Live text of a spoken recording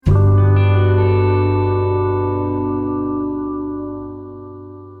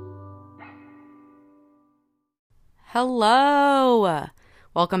Hello!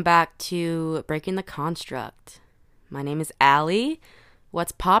 Welcome back to Breaking the Construct. My name is Allie.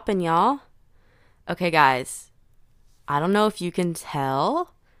 What's poppin', y'all? Okay, guys. I don't know if you can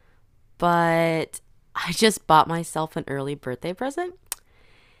tell, but I just bought myself an early birthday present.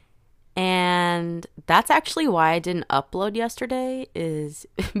 And that's actually why I didn't upload yesterday, is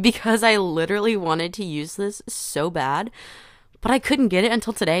because I literally wanted to use this so bad, but I couldn't get it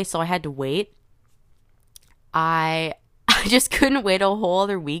until today, so I had to wait. I just couldn't wait a whole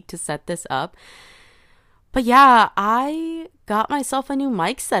other week to set this up. But yeah, I got myself a new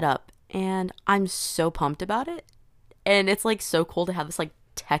mic set up and I'm so pumped about it. And it's like so cool to have this like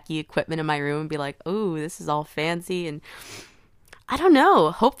techie equipment in my room and be like, "Oh, this is all fancy." And I don't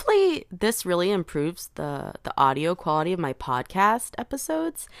know, hopefully this really improves the audio quality of my podcast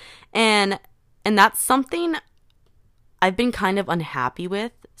episodes. And that's something I've been kind of unhappy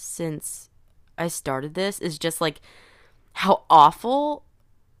with since I started this, is just like how awful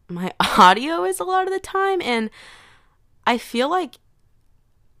my audio is a lot of the time. And I feel like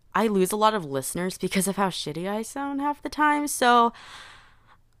I lose a lot of listeners because of how shitty I sound half the time. So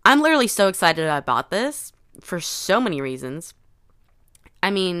I'm literally so excited about this for so many reasons. I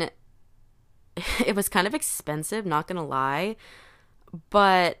mean, it was kind of expensive, not gonna lie,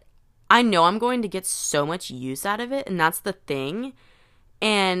 but I know I'm going to get so much use out of it, and that's the thing.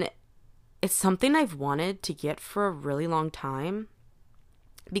 And it's something I've wanted to get for a really long time.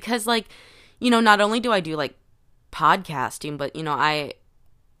 Because, like, not only do I do, like, podcasting, but, I,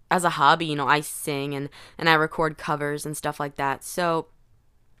 as a hobby, I sing and I record covers and stuff like that. So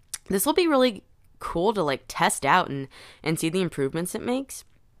this will be really cool to, like, test out and see the improvements it makes.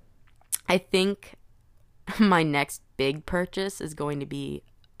 I think my next big purchase is going to be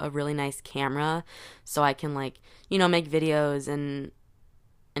a really nice camera so I can, like, make videos and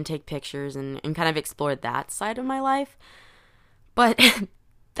take pictures and kind of explore that side of my life. But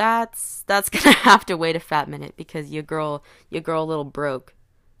that's gonna have to wait a fat minute because your girl a little broke.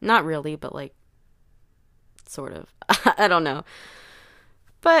 Not really, but like sort of. I don't know.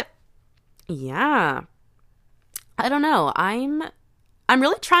 But yeah. I don't know. I'm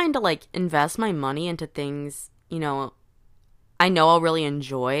really trying to like invest my money into things, I know I'll really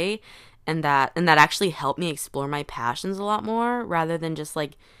enjoy, and that actually helped me explore my passions a lot more, rather than just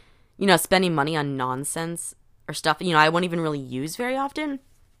like, spending money on nonsense or stuff, I won't even really use very often.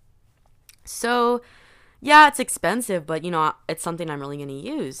 So yeah, it's expensive, but it's something I'm really going to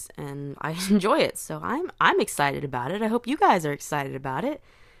use and I enjoy it. So I'm excited about it. I hope you guys are excited about it.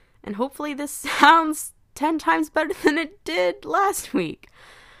 And hopefully this sounds 10 times better than it did last week.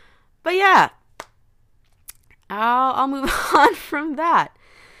 But yeah, I'll move on from that.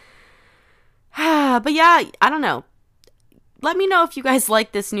 But yeah, I don't know. Let me know if you guys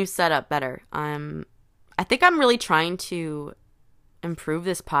like this new setup better. I think I'm really trying to improve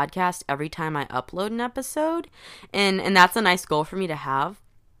this podcast every time I upload an episode, and that's a nice goal for me to have.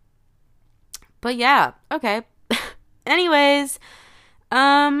 But yeah, okay. Anyways,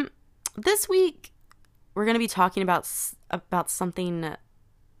 this week we're gonna be talking about something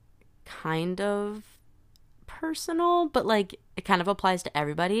kind of personal, but like it kind of applies to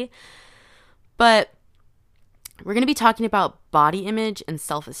everybody. But we're going to be talking about body image and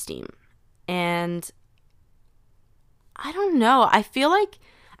self-esteem. And I don't know. I feel like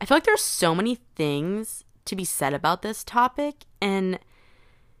there's so many things to be said about this topic, and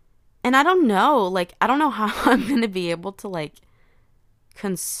I don't know. Like, I don't know how I'm going to be able to like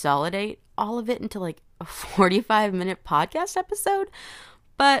consolidate all of it into like a 45-minute podcast episode,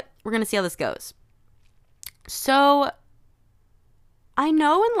 but we're going to see how this goes. So I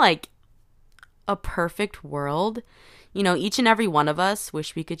know in like a perfect world, each and every one of us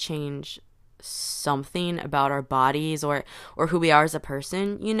wish we could change something about our bodies or who we are as a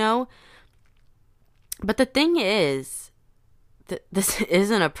person, But the thing is, this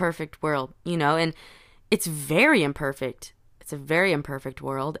isn't a perfect world, and it's very imperfect. It's a very imperfect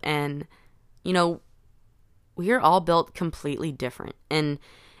world, and, we are all built completely different, and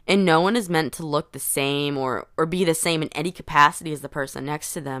no one is meant to look the same or be the same in any capacity as the person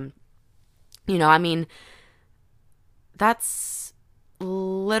next to them. I mean, that's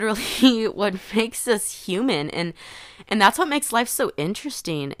literally what makes us human, and that's what makes life so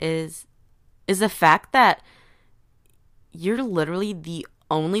interesting is the fact that you're literally the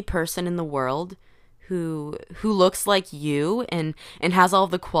only person in the world who looks like you and has all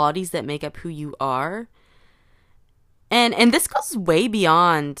the qualities that make up who you are. And this goes way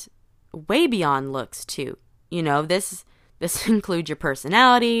beyond looks too. This includes your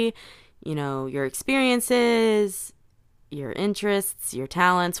personality, your experiences, your interests, your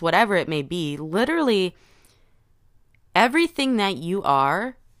talents, whatever it may be. Literally Everything that you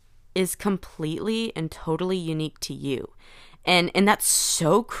are is completely and totally unique to you. And that's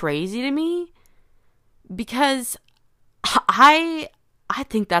so crazy to me because I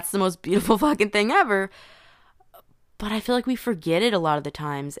think that's the most beautiful fucking thing ever. But I feel like we forget it a lot of the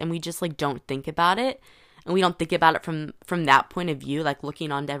times and we just like don't think about it. And we don't think about it from that point of view, like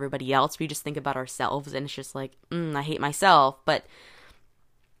looking on to everybody else. We just think about ourselves and it's just like, I hate myself. But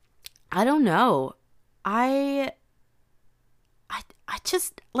I don't know. I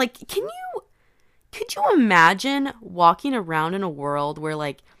just like, could you imagine walking around in a world where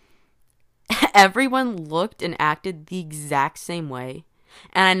like everyone looked and acted the exact same way?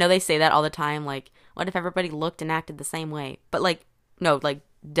 And I know they say that all the time, like, what if everybody looked and acted the same way? But like, no, like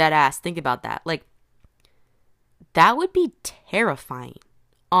dead ass, think about that. Like, that would be terrifying,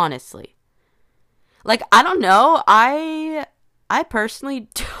 honestly. Like, I don't know. I personally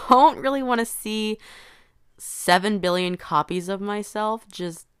don't really want to see 7 billion copies of myself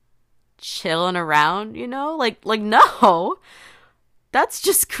just chilling around, you know? Like no. That's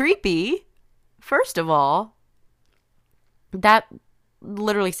just creepy. First of all, that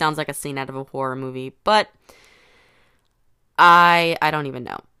literally sounds like a scene out of a horror movie, but I don't even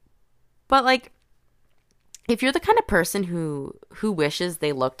know. But like, if you're the kind of person who wishes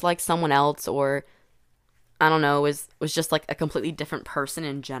they looked like someone else, or I don't know, was just like a completely different person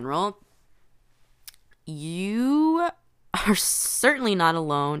in general, you are certainly not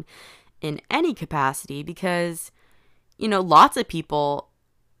alone in any capacity, because lots of people,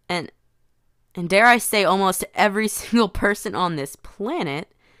 and dare I say almost every single person on this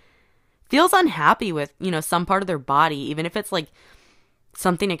planet, feels unhappy with some part of their body, even if it's like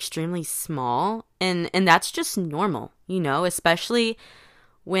something extremely small, and that's just normal, especially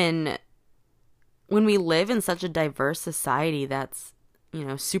when we live in such a diverse society that's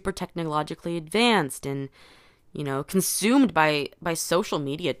super technologically advanced and consumed by social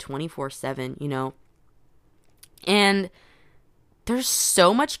media 24/7, and there's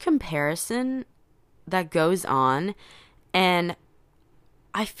so much comparison that goes on, and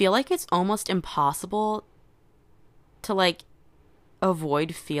I feel like it's almost impossible to like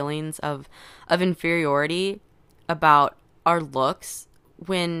avoid feelings of inferiority about our looks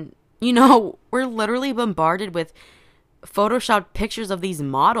when we're literally bombarded with photoshopped pictures of these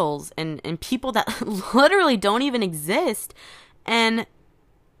models and people that literally don't even exist, and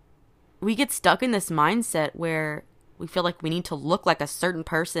we get stuck in this mindset where we feel like we need to look like a certain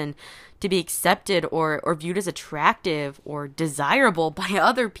person to be accepted or viewed as attractive or desirable by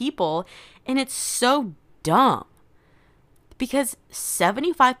other people, and it's so dumb. Because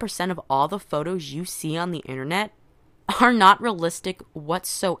 75% of all the photos you see on the internet are not realistic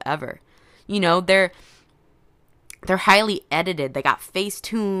whatsoever. They're highly edited. They got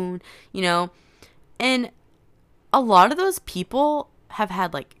Facetune, and a lot of those people have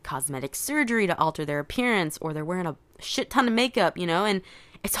had like cosmetic surgery to alter their appearance, or they're wearing a shit ton of makeup, and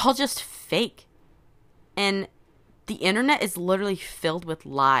it's all just fake. And the internet is literally filled with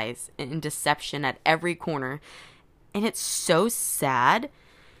lies and deception at every corner. And it's so sad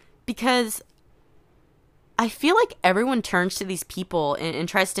because I feel like everyone turns to these people and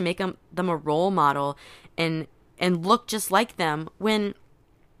tries to make them a role model and look just like them, when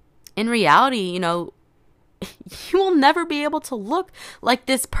in reality, you will never be able to look like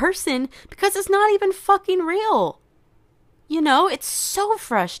this person because it's not even fucking real. It's so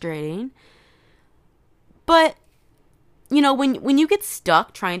frustrating. But when you get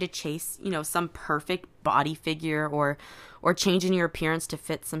stuck trying to chase, some perfect body figure or changing your appearance to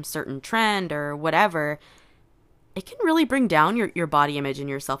fit some certain trend or whatever, it can really bring down your body image and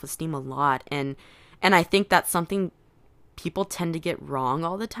your self-esteem a lot. And I think that's something people tend to get wrong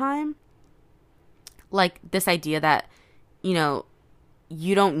all the time. Like this idea that,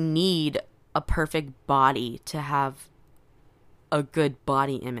 you don't need a perfect body to have a good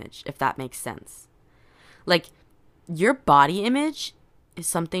body image, if that makes sense. Like, your body image is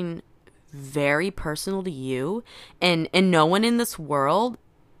something very personal to you, and no one in this world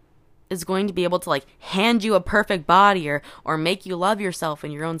is going to be able to like hand you a perfect body or make you love yourself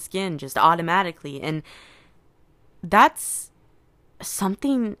and your own skin just automatically. And that's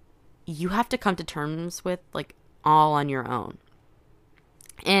something you have to come to terms with, like, all on your own.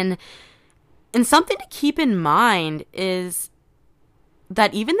 And something to keep in mind is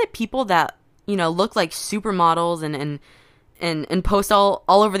that even the people that look like supermodels and post all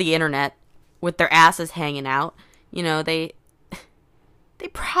over the internet with their asses hanging out, they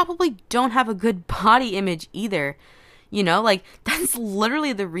probably don't have a good body image either. Like, that's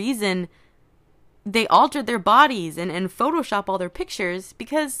literally the reason they altered their bodies and Photoshop all their pictures,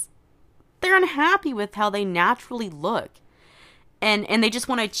 because they're unhappy with how they naturally look. And they just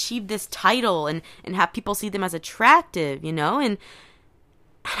want to achieve this title and have people see them as attractive, you know? And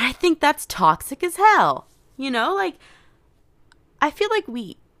I think that's toxic as hell. You know, like I feel like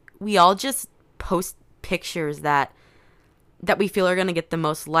we all just post pictures that we feel are going to get the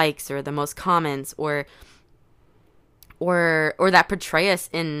most likes or the most comments or that portray us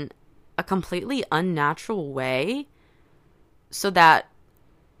in a completely unnatural way so that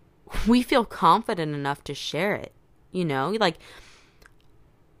we feel confident enough to share it. You know, like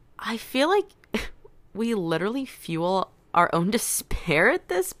I feel like we literally fuel our own despair at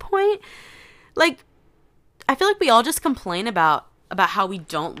this point. Like I feel like we all just complain about how we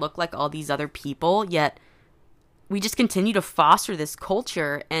don't look like all these other people, yet we just continue to foster this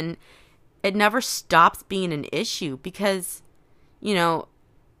culture, and it never stops being an issue because, you know,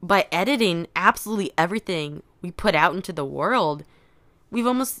 by editing absolutely everything we put out into the world, we've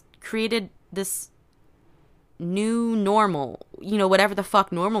almost created this new normal, you know, whatever the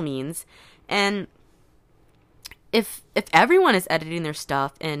fuck normal means. And if everyone is editing their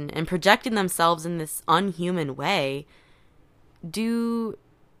stuff and projecting themselves in this unhuman way, do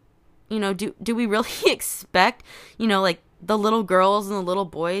we really expect, you know, like the little girls and the little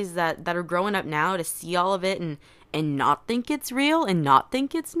boys that are growing up now to see all of it and not think it's real and not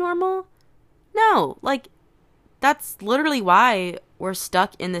think it's normal? No, like that's literally why we're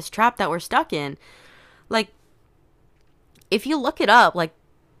stuck in this trap that we're stuck in. Like if you look it up, like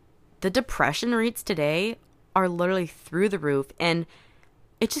the depression rates today are literally through the roof, and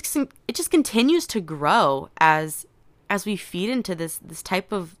it just continues to grow as we feed into this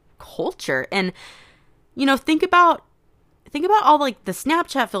type of culture. And you know, think about all like the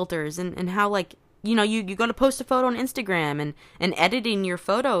Snapchat filters and how, like, you know, you go to post a photo on Instagram and editing your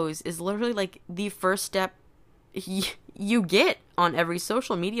photos is literally like the first step you get on every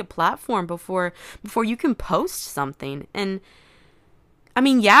social media platform before you can post something. And I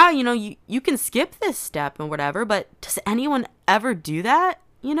mean, yeah, you know, you can skip this step and whatever, but does anyone ever do that?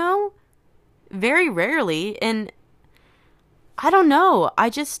 You know, very rarely. And I don't know. I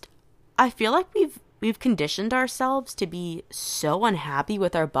feel like we've conditioned ourselves to be so unhappy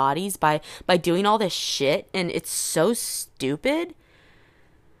with our bodies by doing all this shit, and it's so stupid.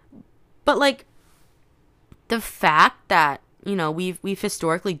 But like the fact that, you know, we've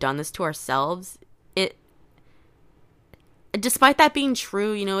historically done this to ourselves, despite that being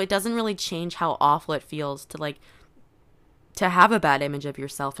true, you know, it doesn't really change how awful it feels to have a bad image of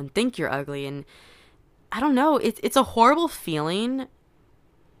yourself and think you're ugly. And I don't know, it's a horrible feeling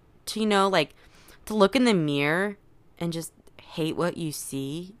to, you know, like to look in the mirror and just hate what you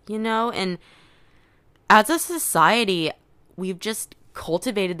see, you know? And as a society, we've just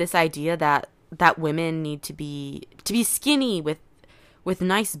cultivated this idea that women need to be skinny with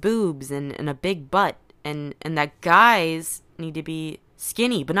nice boobs and a big butt, and that guys need to be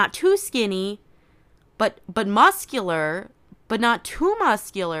skinny but not too skinny, but muscular but not too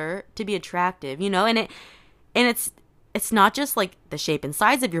muscular to be attractive, you know? And it's not just like the shape and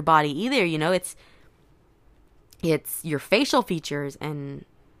size of your body either, you know? It's your facial features and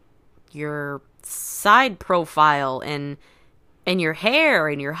your side profile and your hair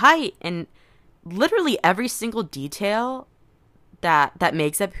and your height and literally every single detail that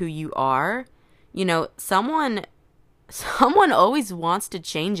makes up who you are. You know, someone always wants to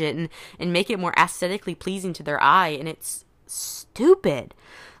change it and make it more aesthetically pleasing to their eye, and it's stupid.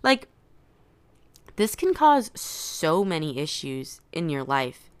 Like, this can cause so many issues in your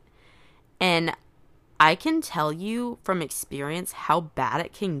life. And I can tell you from experience how bad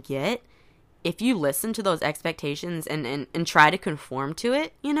it can get if you listen to those expectations and try to conform to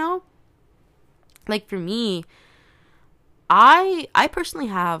it, you know? Like for me, I personally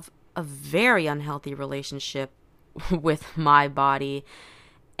have a very unhealthy relationship with my body,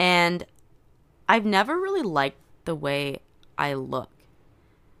 and I've never really liked the way I look.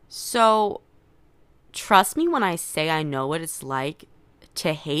 So trust me when I say I know what it's like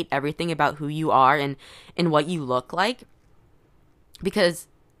to hate everything about who you are and what you look like, because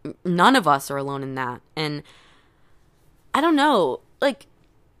none of us are alone in that. And I don't know, like,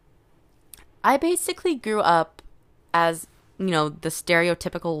 I basically grew up as, you know, the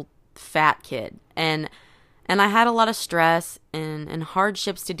stereotypical fat kid, and I had a lot of stress and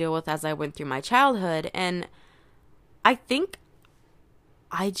hardships to deal with as I went through my childhood. And I think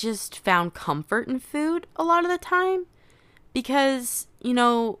I just found comfort in food a lot of the time because, you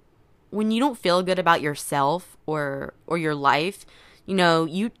know, when you don't feel good about yourself or your life, you know,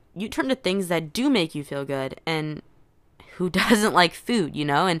 you turn to things that do make you feel good. And who doesn't like food, you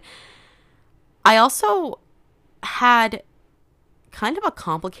know? And I also had kind of a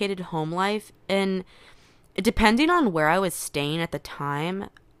complicated home life, and depending on where I was staying at the time,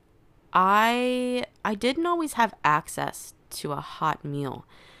 I didn't always have access to a hot meal.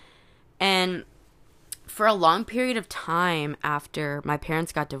 And for a long period of time after my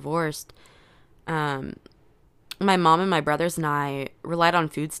parents got divorced, um, my mom and my brothers and I relied on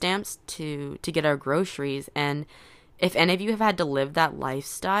food stamps to get our groceries. And if any of you have had to live that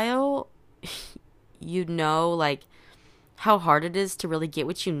lifestyle, you know, like, how hard it is to really get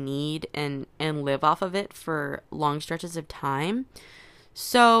what you need and live off of it for long stretches of time.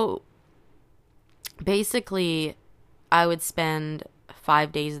 So basically, I would spend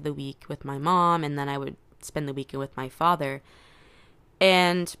 5 days of the week with my mom, and then I would spend the weekend with my father.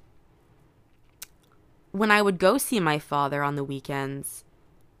 And when I would go see my father on the weekends,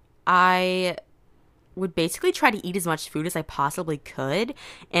 I would basically try to eat as much food as I possibly could,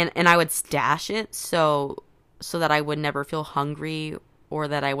 and I would stash it so that I would never feel hungry or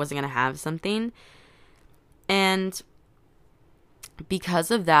that I wasn't going to have something. And because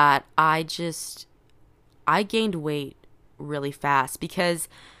of that, I gained weight really fast because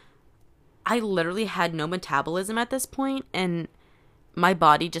I literally had no metabolism at this point, and my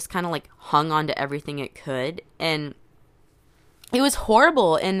body just kind of like hung on to everything it could, and it was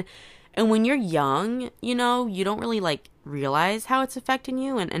horrible. And when you're young, you know, you don't really like realize how it's affecting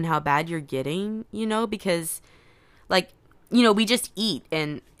you and how bad you're getting, you know, because like, you know, we just eat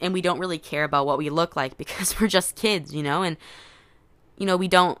and we don't really care about what we look like because we're just kids, you know. And you know, we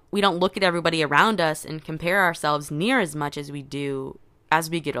don't look at everybody around us and compare ourselves near as much as we do as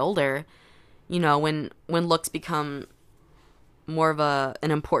we get older, you know, when looks become more of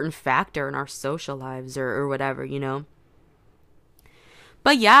an important factor in our social lives or whatever, you know.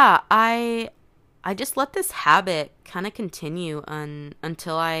 But yeah, I just let this habit kind of continue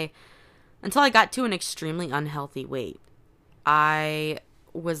until I got to an extremely unhealthy weight. I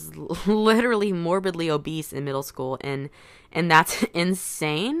was literally morbidly obese in middle school, and that's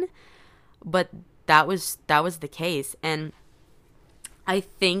insane, but that was the case. And I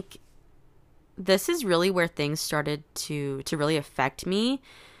think this is really where things started to really affect me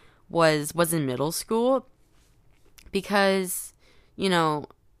was in middle school, because, you know,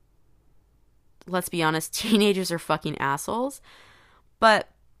 let's be honest, teenagers are fucking assholes. But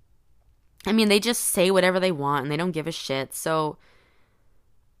I mean, they just say whatever they want and they don't give a shit. So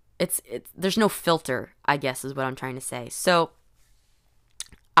it's there's no filter, I guess is what I'm trying to say. So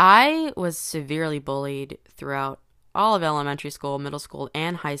I was severely bullied throughout all of elementary school, middle school,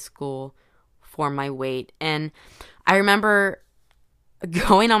 and high school for my weight. And I remember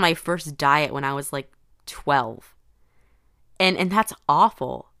going on my first diet when I was like 12. And that's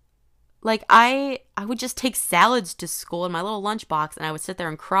awful. Like, I would just take salads to school in my little lunchbox, and I would sit there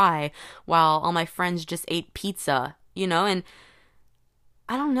and cry while all my friends just ate pizza, you know? And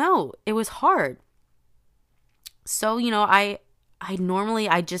I don't know, it was hard. So, you know, I normally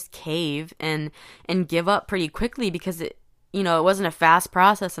I just cave and give up pretty quickly because it, you know, it wasn't a fast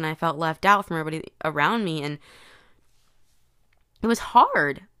process and I felt left out from everybody around me, and it was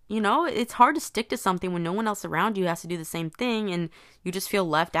hard. You know, it's hard to stick to something when no one else around you has to do the same thing and you just feel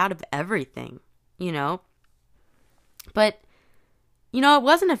left out of everything, you know? But, you know, it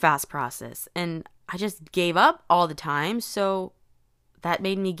wasn't a fast process and I just gave up all the time. So that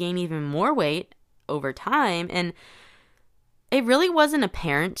made me gain even more weight over time. And it really wasn't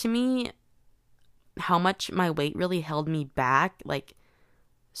apparent to me how much my weight really held me back, like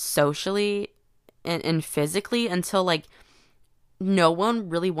socially and physically, until like no one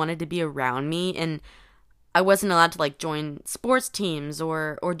really wanted to be around me, and I wasn't allowed to like join sports teams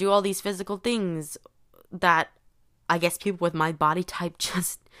or do all these physical things that I guess people with my body type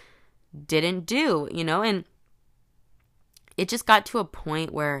just didn't do, you know. And it just got to a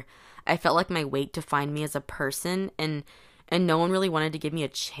point where I felt like my weight defined me as a person, and no one really wanted to give me a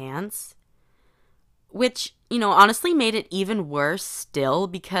chance, which, you know, honestly made it even worse still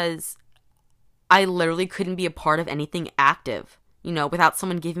because I literally couldn't be a part of anything active, you know, without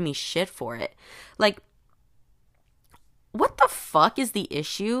someone giving me shit for it. Like, what the fuck is the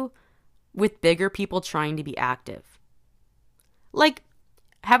issue with bigger people trying to be active? Like,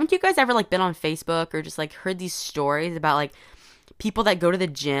 haven't you guys ever like been on Facebook or just like heard these stories about like people that go to the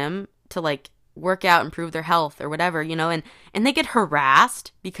gym to like work out, improve their health or whatever, you know, and they get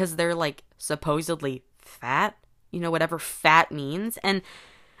harassed because they're like supposedly fat, you know, whatever fat means, and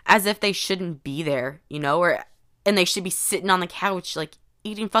as if they shouldn't be there, you know, and they should be sitting on the couch like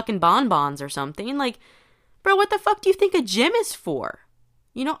eating fucking bonbons or something. Like, bro, what the fuck do you think a gym is for?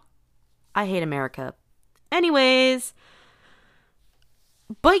 You know, I hate America. Anyways,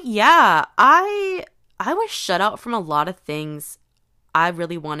 but yeah, I was shut out from a lot of things I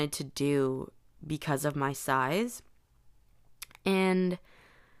really wanted to do because of my size. And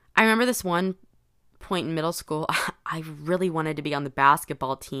I remember this one point in middle school, I really wanted to be on the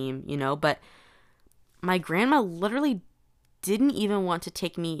basketball team, but my grandma literally didn't even want to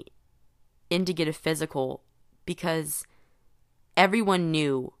take me in to get a physical because everyone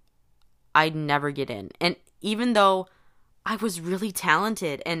knew I'd never get in. And even though I was really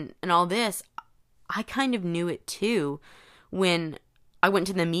talented and all this, I kind of knew it too when I went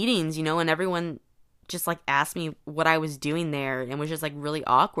to the meetings, and everyone just like asked me what I was doing there and was just like really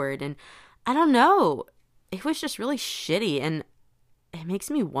awkward. And I don't know, it was just really shitty. And it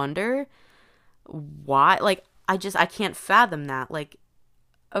makes me wonder why, like, I can't fathom that. Like,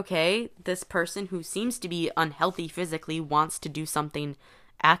 okay, this person who seems to be unhealthy physically wants to do something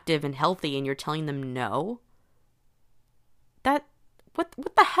active and healthy and you're telling them no? That, what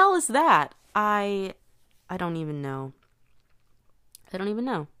the hell is that? I don't even know. I don't even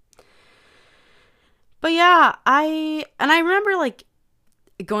know. But yeah, I remember like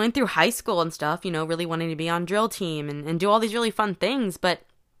going through high school and stuff, really wanting to be on drill team and do all these really fun things, but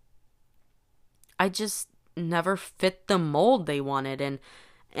I just never fit the mold they wanted. And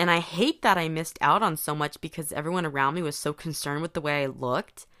I hate that I missed out on so much because everyone around me was so concerned with the way I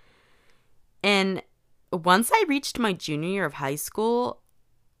looked. And once I reached my junior year of high school,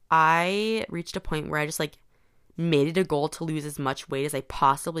 I reached a point where I just like made it a goal to lose as much weight as I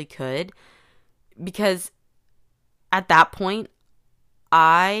possibly could. Because at that point,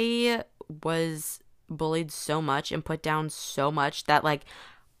 I was bullied so much and put down so much that like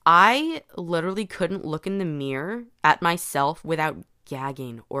I literally couldn't look in the mirror at myself without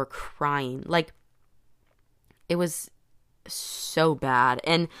gagging or crying. Like, it was so bad.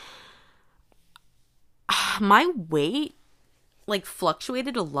 And my weight like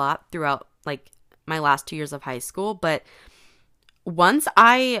fluctuated a lot throughout like my last 2 years of high school, but once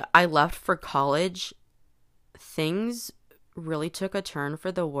I left for college, things really took a turn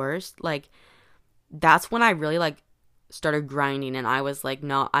for the worst. Like, that's when I really like started grinding, and I was like,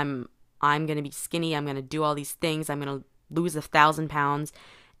 no, I'm gonna be skinny, I'm gonna do all these things, I'm gonna lose 1,000 pounds.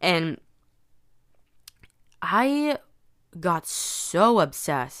 And I got so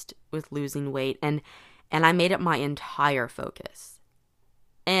obsessed with losing weight, and I made it my entire focus.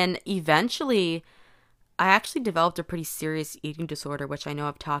 And eventually I actually developed a pretty serious eating disorder, which I know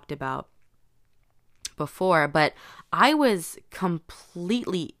I've talked about before, but I was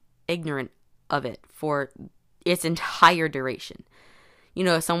completely ignorant of it for its entire duration.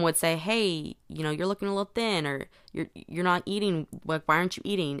 Someone would say, hey, you're looking a little thin, or you're not eating. Like, why aren't you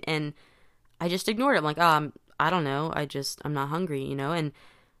eating? And I just ignored it. I'm like, I don't know. I'm not hungry, and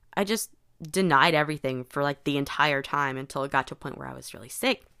I just denied everything for like the entire time until it got to a point where I was really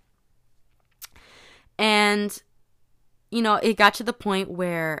sick. And, it got to the point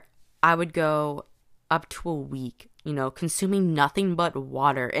where I would go up to a week, consuming nothing but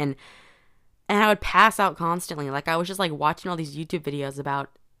water. And I would pass out constantly. Like, I was just like watching all these YouTube videos about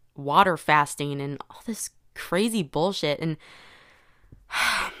water fasting and all this crazy bullshit. And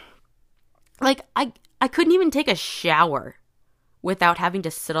like, I couldn't even take a shower without having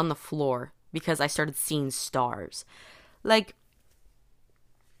to sit on the floor because I started seeing stars. Like,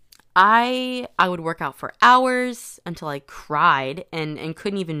 I would work out for hours until I cried and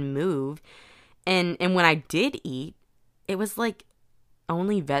couldn't even move. And when I did eat, it was like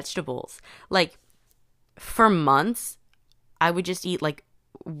only vegetables. Like, for months, I would just eat like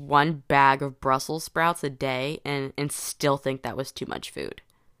one bag of Brussels sprouts a day and still think that was too much food.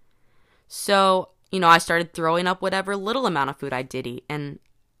 So, I started throwing up whatever little amount of food I did eat, and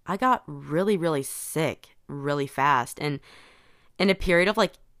I got really, really sick really fast. And in a period of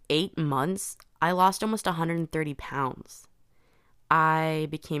like 8 months, I lost almost 130 pounds. I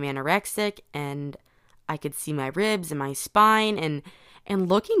became anorexic, and I could see my ribs and my spine, and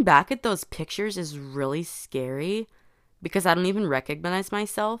looking back at those pictures is really scary because I don't even recognize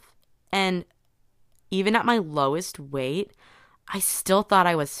myself. And even at my lowest weight, I still thought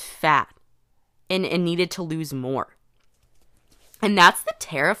I was fat and needed to lose more. And that's the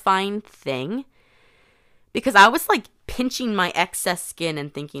terrifying thing, because I was like pinching my excess skin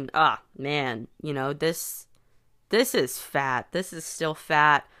and thinking, man, this is fat. This is still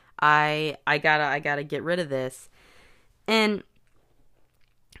fat. I gotta get rid of this. And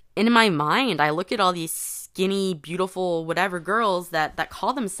in my mind, I look at all these skinny, beautiful, whatever girls that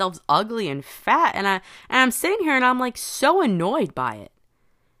call themselves ugly and fat, and I'm sitting here and I'm like so annoyed by it.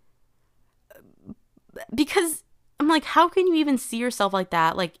 Because I'm like, how can you even see yourself like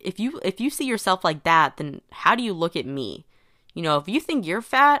that? Like, if you see yourself like that, then how do you look at me? If you think you're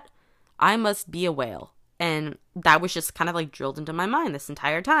fat, I must be a whale. And that was just kind of like drilled into my mind this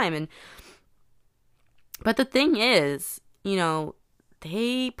entire time. But the thing is,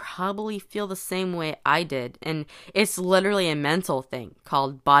 they probably feel the same way I did. And it's literally a mental thing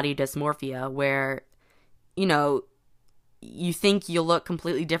called body dysmorphia, where, you think you look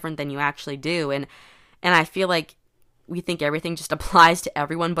completely different than you actually do. And I feel like we think everything just applies to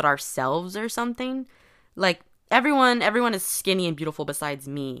everyone but ourselves or something. Like, everyone is skinny and beautiful besides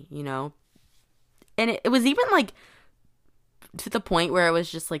me, And it was even, like, to the point where it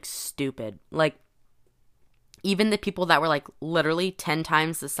was just, like, stupid. Like, even the people that were, like, literally 10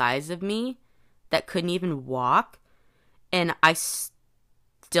 times the size of me that couldn't even walk, and I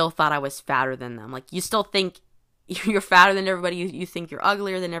still thought I was fatter than them. Like, you still think you're fatter than everybody. You think you're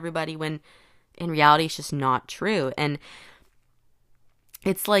uglier than everybody, when in reality it's just not true. And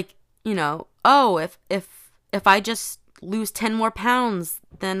it's like, oh, if I just lose 10 more pounds,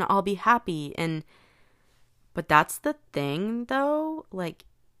 then I'll be happy. But that's the thing, though. Like,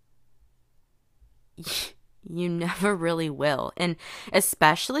 you never really will. And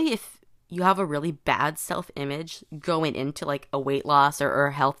especially if you have a really bad self-image going into, like, a weight loss or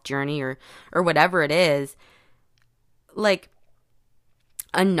a health journey or whatever it is, like,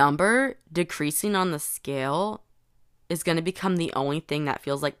 a number decreasing on the scale is going to become the only thing that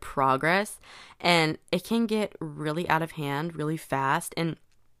feels like progress. And it can get really out of hand really fast. And,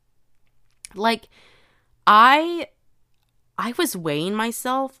 like, I was weighing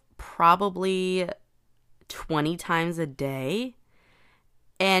myself probably 20 times a day.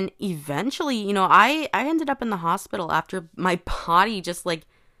 And eventually, I ended up in the hospital after my body just, like,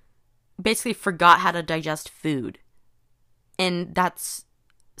 basically forgot how to digest food. And that's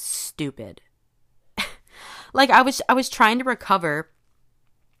stupid. Like, I was trying to recover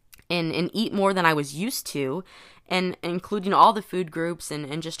and eat more than I was used to, and including all the food groups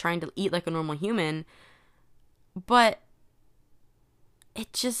and just trying to eat like a normal human. But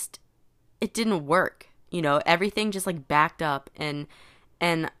it didn't work. Everything just, like, backed up, and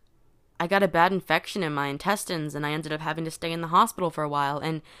I got a bad infection in my intestines, and I ended up having to stay in the hospital for a while.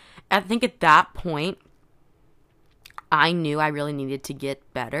 And I think at that point, I knew I really needed to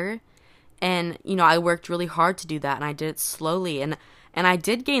get better. And, I worked really hard to do that, and I did it slowly, and I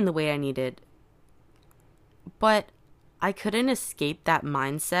did gain the weight I needed. But I couldn't escape that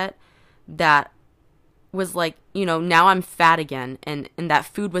mindset that was like, now I'm fat again, and that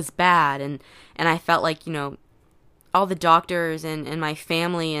food was bad, and I felt like, all the doctors and my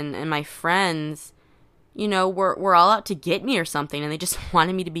family and my friends, were all out to get me or something, and they just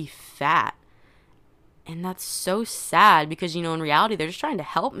wanted me to be fat. And that's so sad, because, in reality, they're just trying to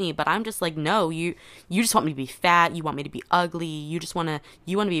help me, but I'm just like, no, you just want me to be fat, you want me to be ugly, you want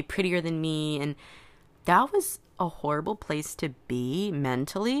to be prettier than me. And that was a horrible place to be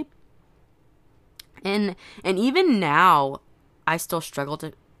mentally. And even now, I still struggle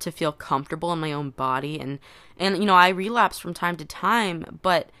to feel comfortable in my own body, and I relapse from time to time.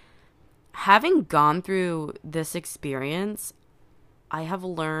 But having gone through this experience, I have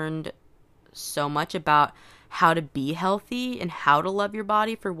learned so much about how to be healthy and how to love your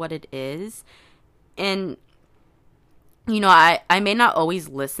body for what it is. And I may not always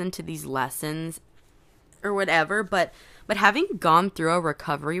listen to these lessons or whatever, but having gone through a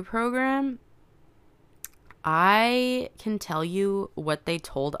recovery program, I can tell you what they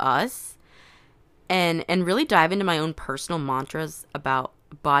told us, and really dive into my own personal mantras about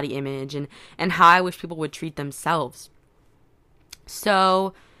body image and how I wish people would treat themselves.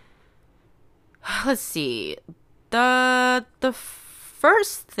 So, let's see. The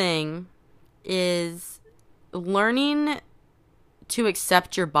first thing is learning to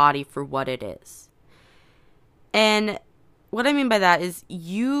accept your body for what it is. And what I mean by that is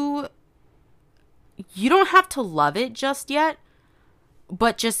you don't have to love it just yet,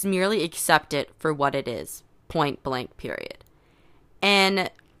 but just merely accept it for what it is. Point blank, period.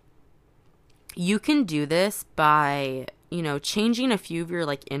 And you can do this by, changing a few of your,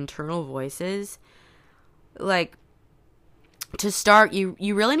 like, internal voices. Like, to start, you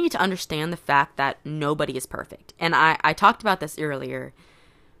really need to understand the fact that nobody is perfect. And I talked about this earlier.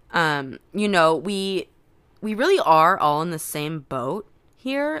 We really are all in the same boat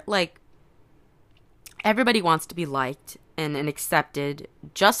here. Like, everybody wants to be liked and accepted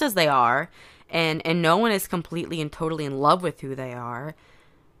just as they are, and no one is completely and totally in love with who they are.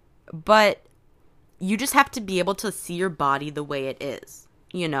 But you just have to be able to see your body the way it is,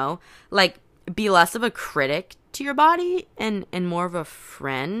 Like, be less of a critic to your body and more of a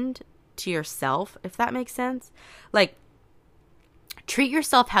friend to yourself, if that makes sense. Like, treat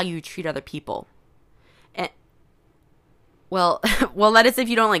yourself how you treat other people. And, well, that is if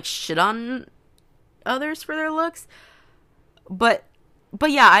you don't, like, shit on others for their looks. But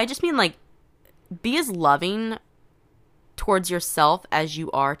yeah, I just mean like be as loving towards yourself as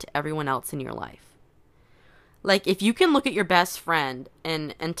you are to everyone else in your life. Like if you can look at your best friend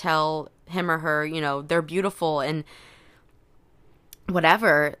and tell him or her, you know, they're beautiful and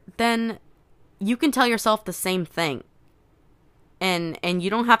whatever, then you can tell yourself the same thing. And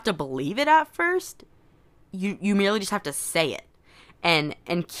you don't have to believe it at first. You merely just have to say it and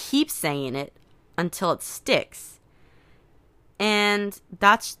keep saying it until it sticks. And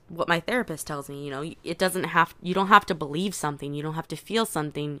that's what my therapist tells me, you know, you don't have to believe something, you don't have to feel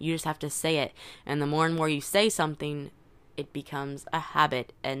something, you just have to say it. And the more and more you say something, it becomes a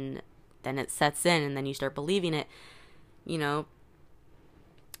habit, and then it sets in, and then you start believing it. You know,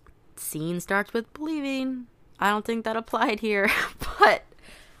 seeing starts with believing. I don't think that applied here, but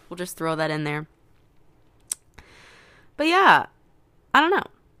we'll just throw that in there. But yeah, I don't know.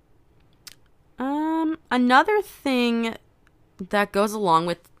 Another thing that goes along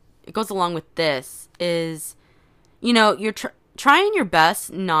with this is, you know, you're trying your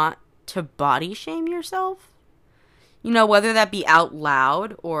best not to body shame yourself. You know, whether that be out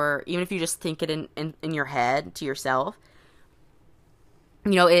loud or even if you just think it in your head to yourself.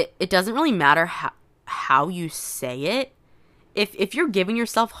 You know, it doesn't really matter how you say it. If you're giving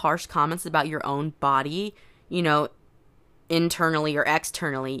yourself harsh comments about your own body, you know, internally or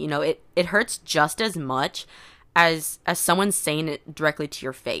externally, you know, it hurts just as much as someone saying it directly to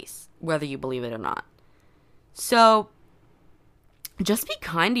your face, whether you believe it or not. So just be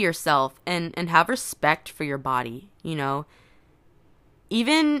kind to yourself and have respect for your body, you know.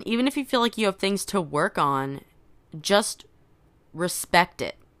 Even if you feel like you have things to work on, just respect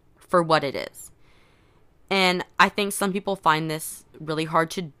it for what it is. And I think some people find this really hard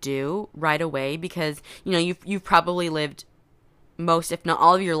to do right away because, you know, you've probably lived most, if not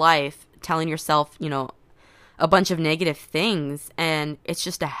all of your life telling yourself, you know, a bunch of negative things, and it's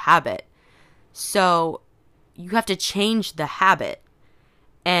just a habit. So you have to change the habit.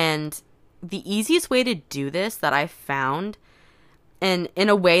 And the easiest way to do this that I found, and in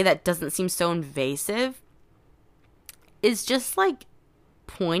a way that doesn't seem so invasive, is just like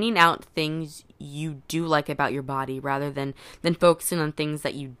pointing out things you do like about your body rather than focusing on things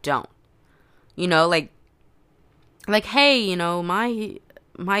that you don't. You know, like hey, you know,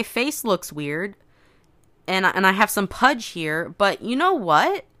 my face looks weird. And I have some pudge here, but you know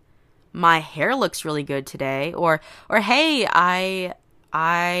what? My hair looks really good today. Or hey,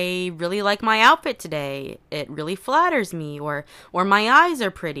 I really like my outfit today. It really flatters me. Or my eyes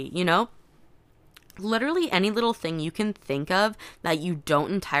are pretty, you know? Literally any little thing you can think of that you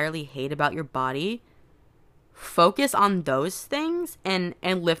don't entirely hate about your body, focus on those things and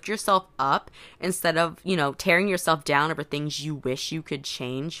lift yourself up instead of, you know, tearing yourself down over things you wish you could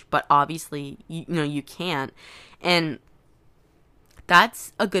change, but obviously, you know, you can't. And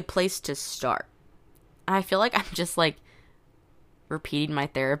that's a good place to start. I feel like I'm just like repeating my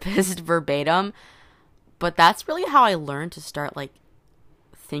therapist verbatim, but that's really how I learned to start like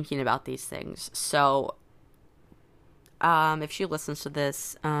thinking about these things. So if she listens to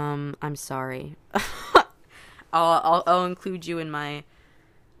this, I'm sorry. I'll include you in my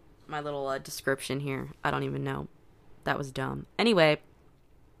little description here. I don't even know. That was dumb. Anyway.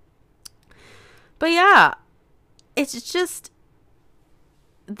 But yeah, it's just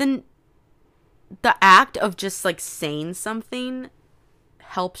the act of just like saying something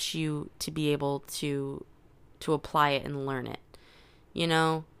helps you to be able to apply it and learn it. You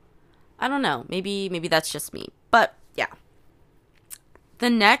know? I don't know. Maybe that's just me. But yeah. The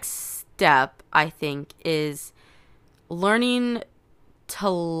next step, I think, is learning to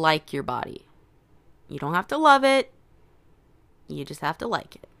like your body. You don't have to love it. You just have to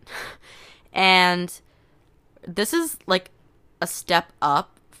like it. And this is like a step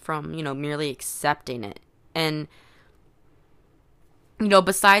up from, you know, merely accepting it. And, you know,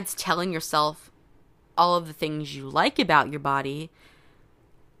 besides telling yourself all of the things you like about your body,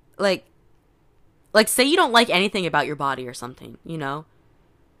 like say you don't like anything about your body or something, you know,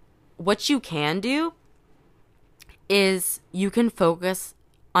 what you can do is you can focus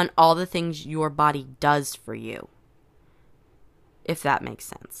on all the things your body does for you. If that makes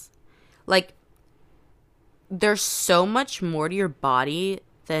sense. Like, there's so much more to your body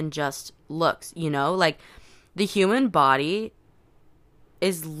than just looks, you know? Like, the human body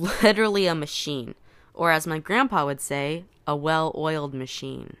is literally a machine. Or as my grandpa would say, a well-oiled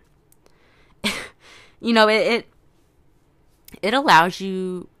machine. You know, it allows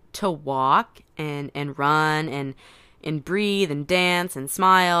you to walk and run and breathe and dance and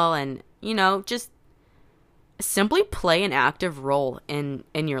smile and, you know, just simply play an active role in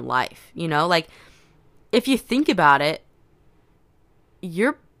your life. You know, like if you think about it,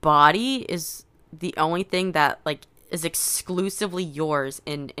 your body is the only thing that like is exclusively yours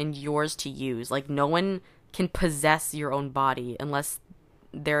and yours to use. Like no one can possess your own body unless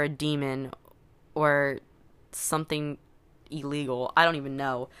they're a demon or something illegal. I don't even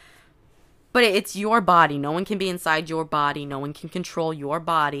know. But it's your body. No one can be inside your body. No one can control your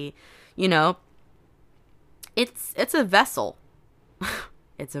body. You know, it's a vessel.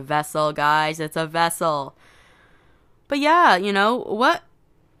 It's a vessel, guys. It's a vessel. But yeah, you know, what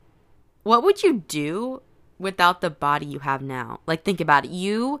would you do without the body you have now? Like think about it.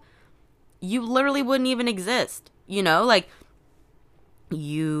 You literally wouldn't even exist. You know, like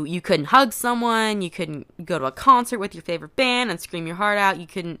you couldn't hug someone, you couldn't go to a concert with your favorite band and scream your heart out. You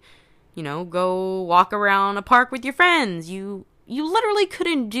couldn't, you know, go walk around a park with your friends. You literally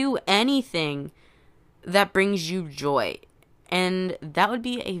couldn't do anything that brings you joy. And that would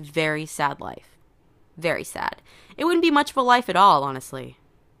be a very sad life. Very sad. It wouldn't be much of a life at all, honestly.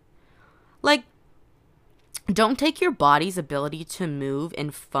 Like, don't take your body's ability to move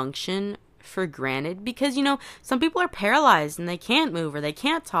and function for granted because, you know, some people are paralyzed and they can't move or they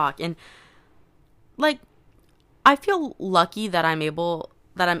can't talk. And, like, I feel lucky that I'm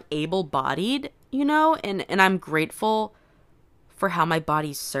able-bodied, you know, and I'm grateful for how my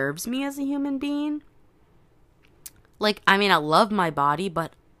body serves me as a human being. Like, I mean, I love my body,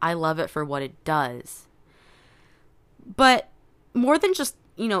 but I love it for what it does. But more than just,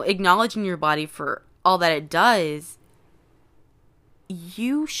 you know, acknowledging your body for all that it does,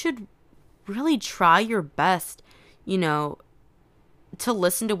 you should really try your best, you know, to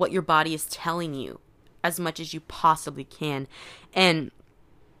listen to what your body is telling you as much as you possibly can. And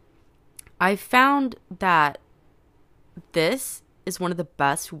I found that this is one of the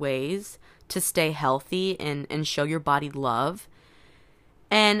best ways to stay healthy and show your body love.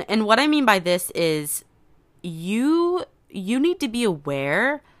 And what I mean by this is you need to be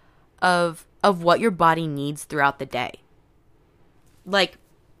aware of what your body needs throughout the day. Like,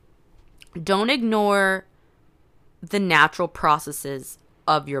 don't ignore the natural processes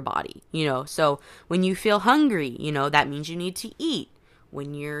of your body, you know. So when you feel hungry, you know, that means you need to eat.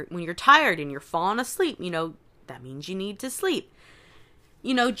 When you're tired and you're falling asleep, you know, that means you need to sleep.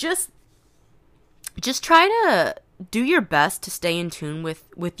 You know, just try to do your best to stay in tune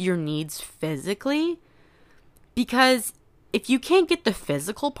with your needs physically, because if you can't get the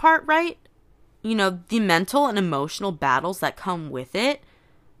physical part right, you know, the mental and emotional battles that come with it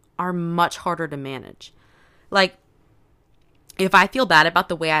are much harder to manage. Like, if I feel bad about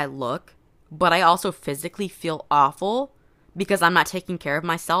the way I look, but I also physically feel awful because I'm not taking care of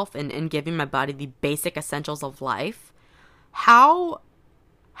myself and giving my body the basic essentials of life, how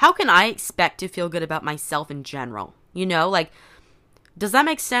can I expect to feel good about myself in general? You know, like, does that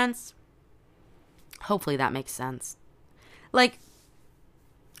make sense? Hopefully that makes sense. Like,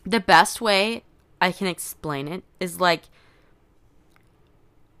 the best way I can explain it is like,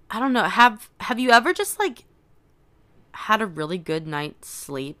 I don't know, have you ever just like had a really good night's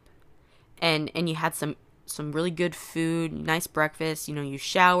sleep and you had some really good food, nice breakfast, you know, you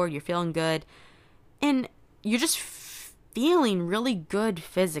shower, you're feeling good, and you're just feeling really good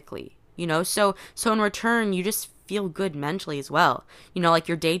physically, you know? So in return, you just feel good mentally as well. You know, like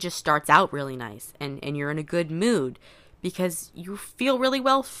your day just starts out really nice and you're in a good mood because you feel really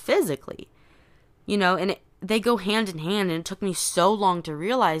well physically, you know, and they go hand in hand. And it took me so long to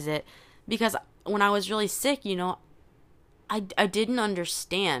realize it because when I was really sick, you know, I didn't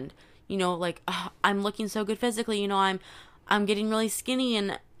understand, you know, like, I'm looking so good physically, you know, I'm getting really skinny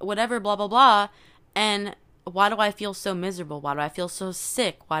and whatever, blah, blah, blah. And why do I feel so miserable? Why do I feel so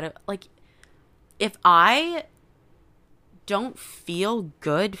sick? If I don't feel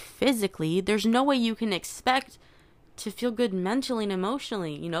good physically, there's no way you can expect to feel good mentally and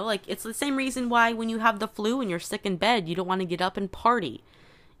emotionally, you know? Like, it's the same reason why when you have the flu and you're sick in bed, you don't want to get up and party,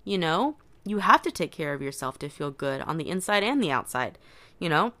 you know? You have to take care of yourself to feel good on the inside and the outside, you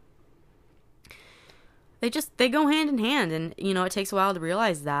know? They go hand in hand, and, you know, it takes a while to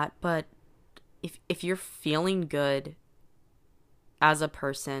realize that, but if you're feeling good as a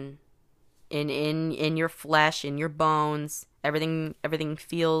person, in your flesh, in your bones, everything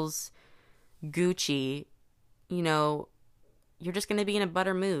feels Gucci, you know, you're just going to be in a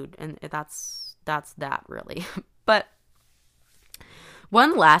better mood, and that's that really. But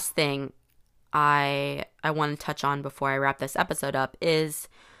one last thing I want to touch on before I wrap this episode up is,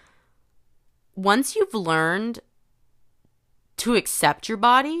 once you've learned to accept your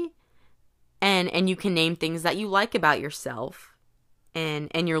body and you can name things that you like about yourself, and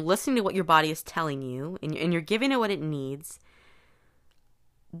you're listening to what your body is telling you, and you're giving it what it needs,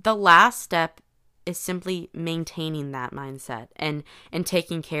 the last step is simply maintaining that mindset and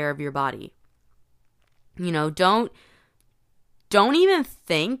taking care of your body. You know, don't even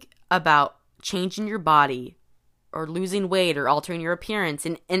think about changing your body or losing weight or altering your appearance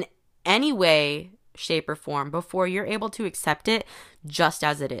in any way, shape, or form before you're able to accept it just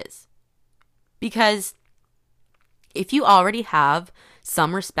as it is. Because if you already have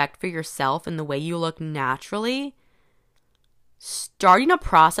some respect for yourself and the way you look naturally, starting a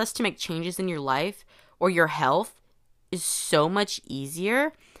process to make changes in your life or your health is so much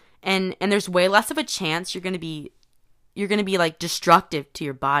easier, and there's way less of a chance you're going to be like destructive to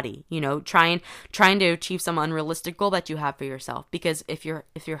your body, you know, trying to achieve some unrealistic goal that you have for yourself. Because if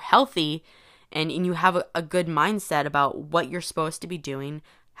you're healthy and you have a good mindset about what you're supposed to be doing,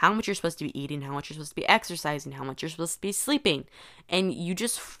 how much you're supposed to be eating, how much you're supposed to be exercising, how much you're supposed to be sleeping, and you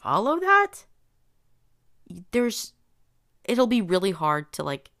just follow that, it'll be really hard to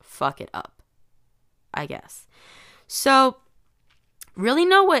like fuck it up, I guess. So really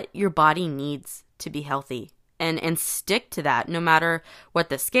know what your body needs to be healthy and stick to that, no matter what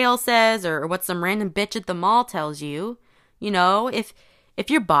the scale says or what some random bitch at the mall tells you. You know, if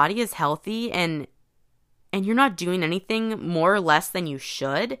your body is healthy and you're not doing anything more or less than you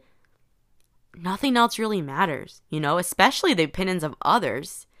should, nothing else really matters, you know, especially the opinions of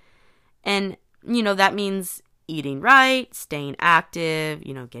others. And, you know, that means eating right, staying active,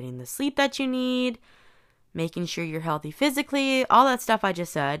 you know, getting the sleep that you need, making sure you're healthy physically, all that stuff I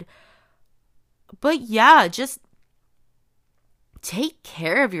just said. But yeah, just take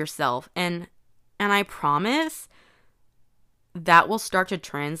care of yourself, and I promise that will start to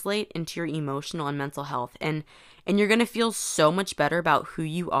translate into your emotional and mental health, and you're going to feel so much better about who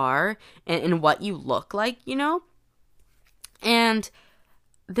you are and what you look like, you know? And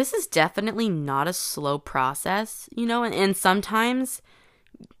this is definitely not a slow process, you know, and sometimes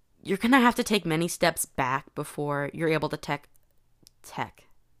you're going to have to take many steps back before you're able to take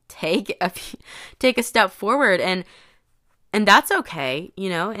a step forward, and that's okay, you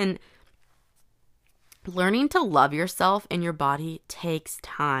know. And learning to love yourself and your body takes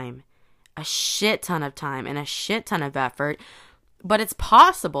time, a shit ton of time and a shit ton of effort, but it's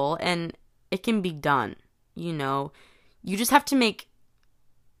possible and it can be done, you know. You just have to make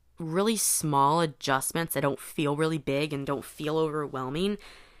really small adjustments that don't feel really big and don't feel overwhelming,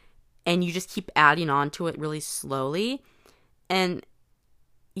 and you just keep adding on to it really slowly, and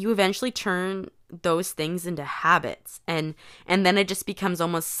you eventually turn those things into habits, and then it just becomes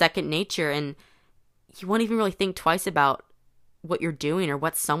almost second nature, and you won't even really think twice about what you're doing or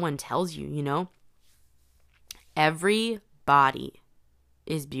what someone tells you, you know? Every body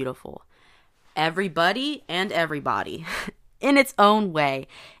is beautiful. Everybody and everybody in its own way.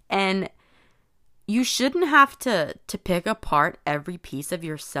 And you shouldn't have to pick apart every piece of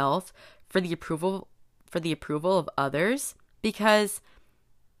yourself for the approval of others, because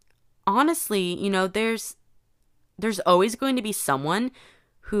honestly, you know, there's always going to be someone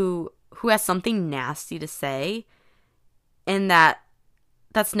who has something nasty to say, and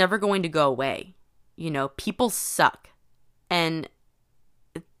that's never going to go away. You know, people suck, and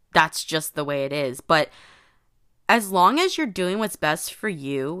that's just the way it is. But as long as you're doing what's best for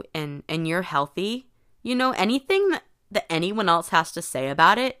you and you're healthy, you know, anything that anyone else has to say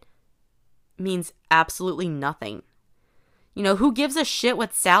about it means absolutely nothing. You know, who gives a shit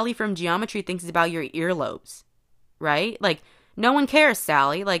what Sally from Geometry thinks about your earlobes, right? Like, no one cares,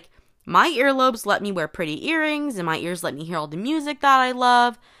 Sally. Like, my earlobes let me wear pretty earrings, and my ears let me hear all the music that I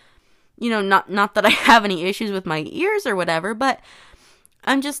love. You know, not that I have any issues with my ears or whatever, but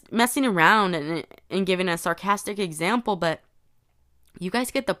I'm just messing around and giving a sarcastic example, but you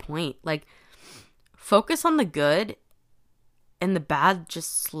guys get the point. Like, focus on the good, and the bad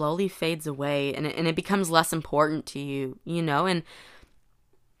just slowly fades away, and it becomes less important to you, you know? And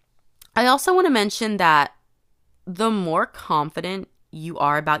I also want to mention that the more confident you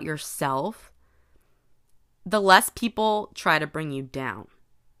are about yourself, the less people try to bring you down.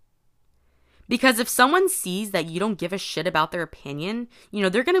 Because if someone sees that you don't give a shit about their opinion, you know,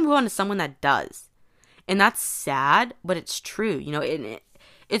 they're going to move on to someone that does. And that's sad, but it's true. You know,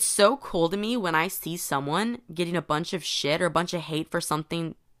 it's so cool to me when I see someone getting a bunch of shit or a bunch of hate for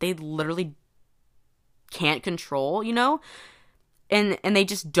something they literally can't control, you know? And they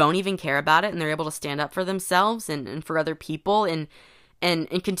just don't even care about it, and they're able to stand up for themselves and for other people and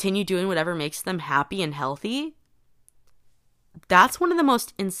continue doing whatever makes them happy and healthy. That's one of the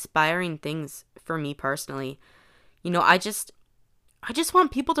most inspiring things for me personally. You know, I just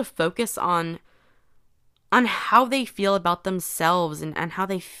want people to focus on how they feel about themselves and how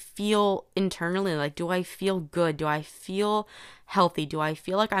they feel internally. Like, do I feel good? Do I feel healthy? Do I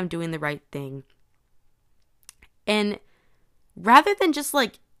feel like I'm doing the right thing? And rather than just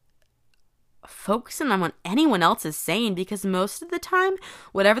like focusing on what anyone else is saying, because most of the time,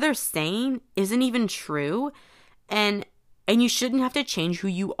 whatever they're saying isn't even true. And you shouldn't have to change who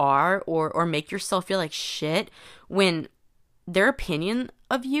you are or make yourself feel like shit when their opinion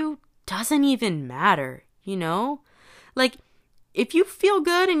of you doesn't even matter, you know? Like, if you feel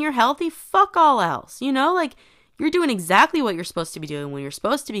good and you're healthy, fuck all else, you know? Like, you're doing exactly what you're supposed to be doing when you're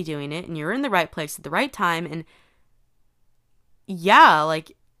supposed to be doing it, and you're in the right place at the right time, and yeah,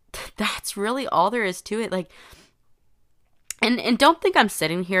 like, that's really all there is to it. Like, and don't think I'm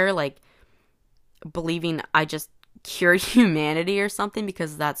sitting here, like, believing I just cured humanity or something,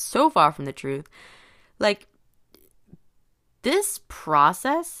 because that's so far from the truth. Like, this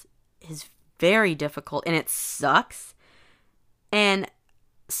process is very difficult, and it sucks, and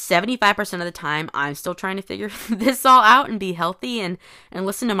 75% of the time, I'm still trying to figure this all out and be healthy and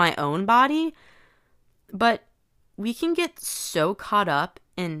listen to my own body. But we can get so caught up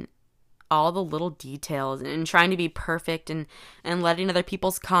in all the little details and trying to be perfect and letting other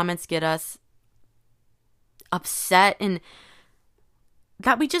people's comments get us upset, and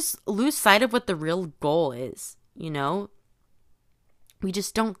that we just lose sight of what the real goal is, you know? We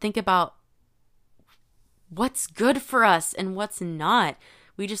just don't think about what's good for us and what's not.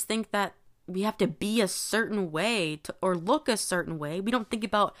 We just think that we have to be a certain way or look a certain way. We don't think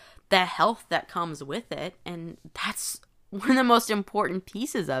about the health that comes with it, and that's one of the most important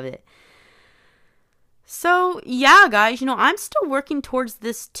pieces of it. So, yeah, guys, you know, I'm still working towards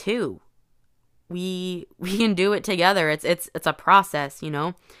this too. We can do it together. It's a process, you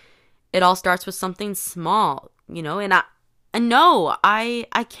know. It all starts with something small, you know, and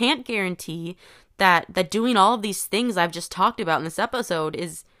I can't guarantee that doing all of these things I've just talked about in this episode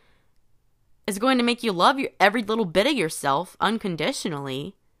is going to make you love every little bit of yourself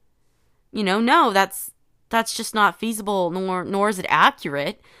unconditionally. You know, no, that's just not feasible, nor is it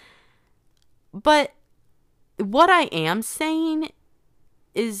accurate. But what I am saying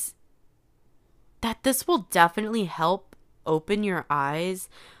is that this will definitely help open your eyes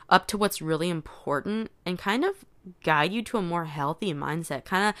up to what's really important and kind of guide you to a more healthy mindset.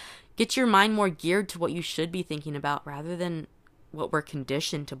 Kind of get your mind more geared to what you should be thinking about rather than what we're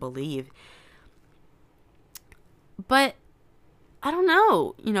conditioned to believe. But I don't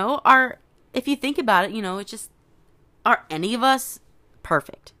know, you know, if you think about it, you know, it's just, are any of us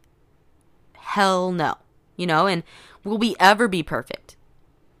perfect? Hell no. You know, and will we ever be perfect?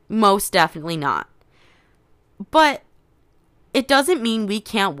 Most definitely not. But it doesn't mean we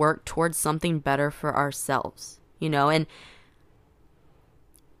can't work towards something better for ourselves, you know, and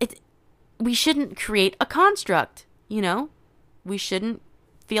we shouldn't create a construct, you know? We shouldn't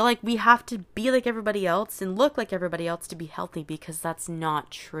feel like we have to be like everybody else and look like everybody else to be healthy, because that's not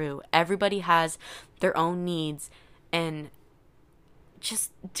true. Everybody has their own needs and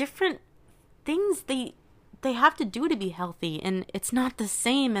just different things they have to do to be healthy, and it's not the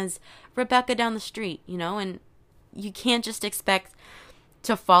same as Rebecca down the street, you know, and you can't just expect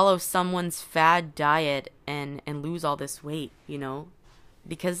to follow someone's fad diet and lose all this weight, you know,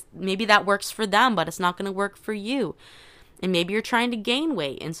 because maybe that works for them, but it's not going to work for you. And maybe you're trying to gain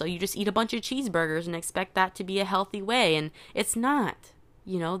weight, and so you just eat a bunch of cheeseburgers and expect that to be a healthy way, and it's not.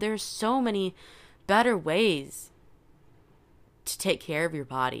 You know, there's so many better ways to take care of your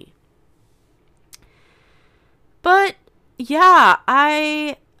body. But yeah,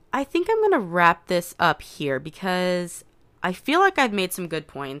 I think I'm going to wrap this up here, because I feel like I've made some good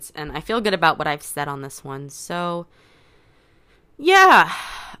points and I feel good about what I've said on this one. So yeah.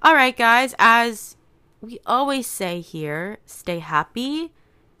 All right, guys, as we always say here, stay happy,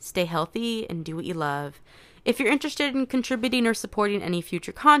 stay healthy, and do what you love. If you're interested in contributing or supporting any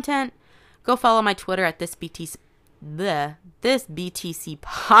future content, go follow my Twitter at this BTC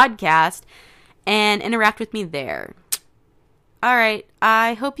podcast and interact with me there. All right,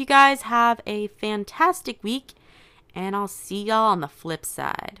 I hope you guys have a fantastic week, and I'll see y'all on the flip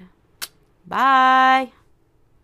side. Bye.